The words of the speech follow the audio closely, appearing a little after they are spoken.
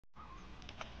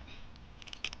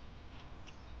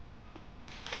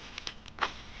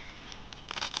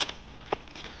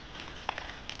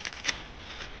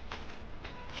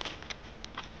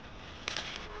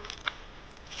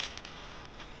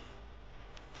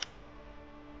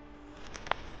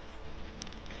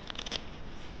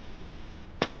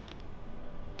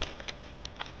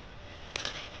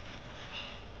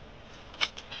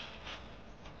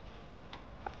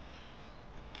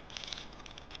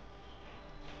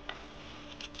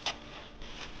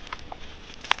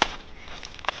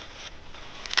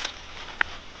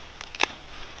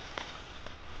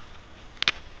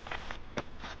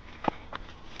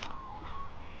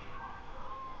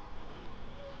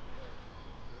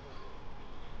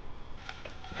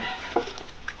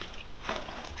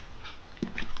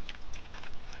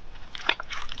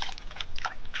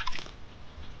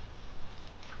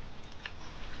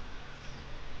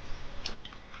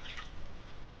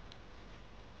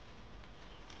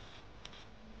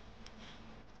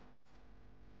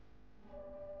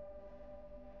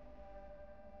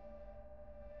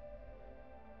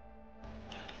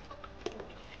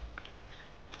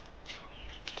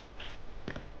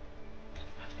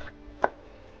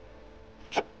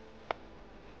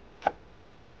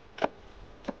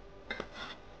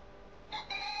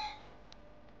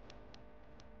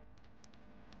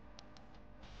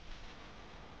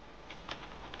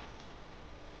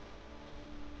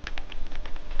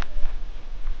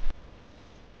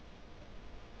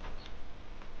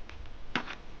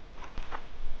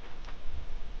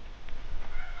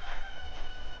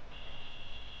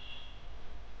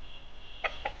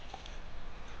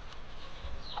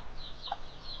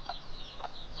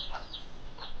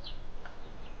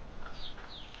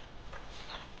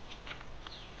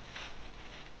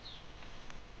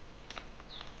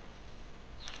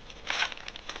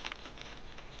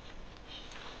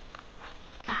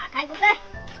排骨对。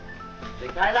水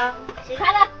开了。水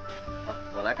开了。好，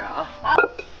我来搞啊。好。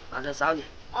拿着烧去。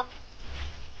好。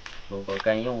萝卜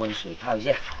干用温水泡一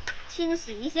下。清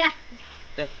洗一下。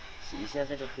对，洗一下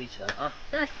这个灰尘啊。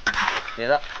对。给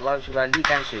它捞出来沥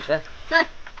干水分。对。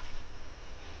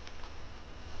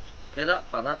给它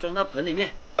把它装到盆里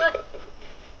面。对。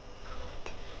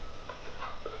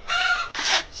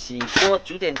洗锅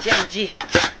煮点酱鸡，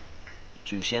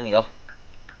煮香油，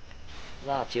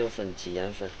辣椒粉、孜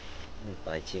然粉，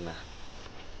白芝麻，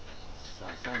撒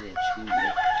上点粗盐。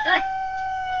对。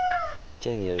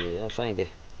酱油也要放一点。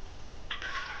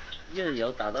热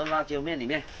油打到辣椒面里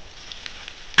面。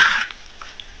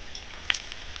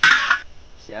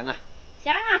香啊！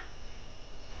香啊！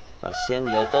把香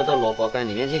油倒到萝卜干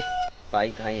里面去，白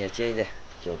糖也加一点，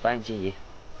搅拌均匀。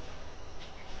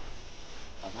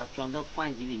把它装到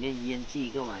罐子里面腌制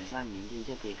1个晚上，明天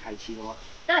就可以开吃了哦。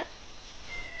对。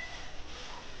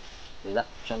对了，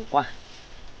装罐。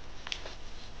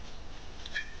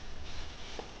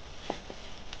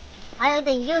还有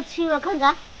点热气了，看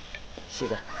着。是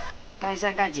的，盖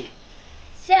上盖子。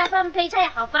下饭配菜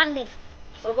好饭的。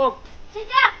收工。睡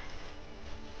觉。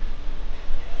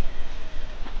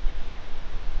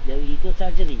有一个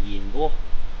在这里引锅。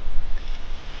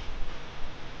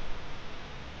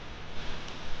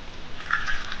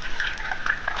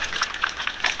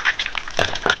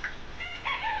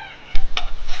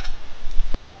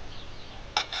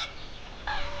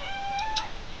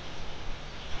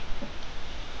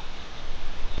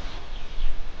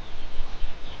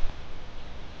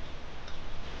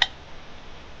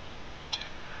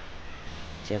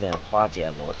加点花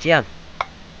甲螺酱，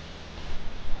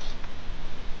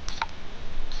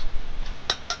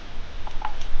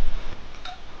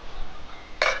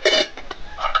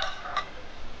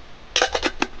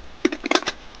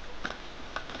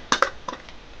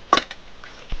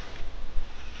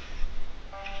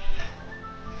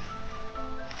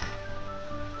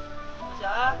小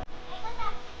安，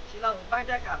吃了午饭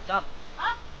再赶着。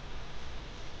好。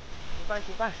吃饭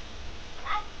吃饭。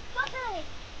来，坐这里。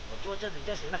我坐这里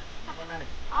就行了，你坐那里。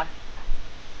好。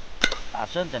打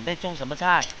算准备种什么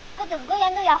菜？各种各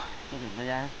样都有。各种各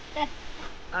样。对。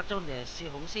那种点西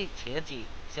红柿、茄子、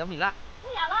小米辣。不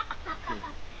了了。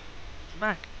吃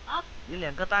饭。好。你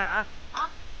2个蛋啊。好。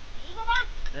你1个蛋。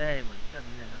对，我1个，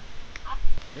你2个。好。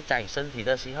你长身体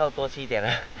的时候多吃一点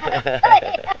啊。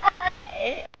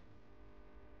对。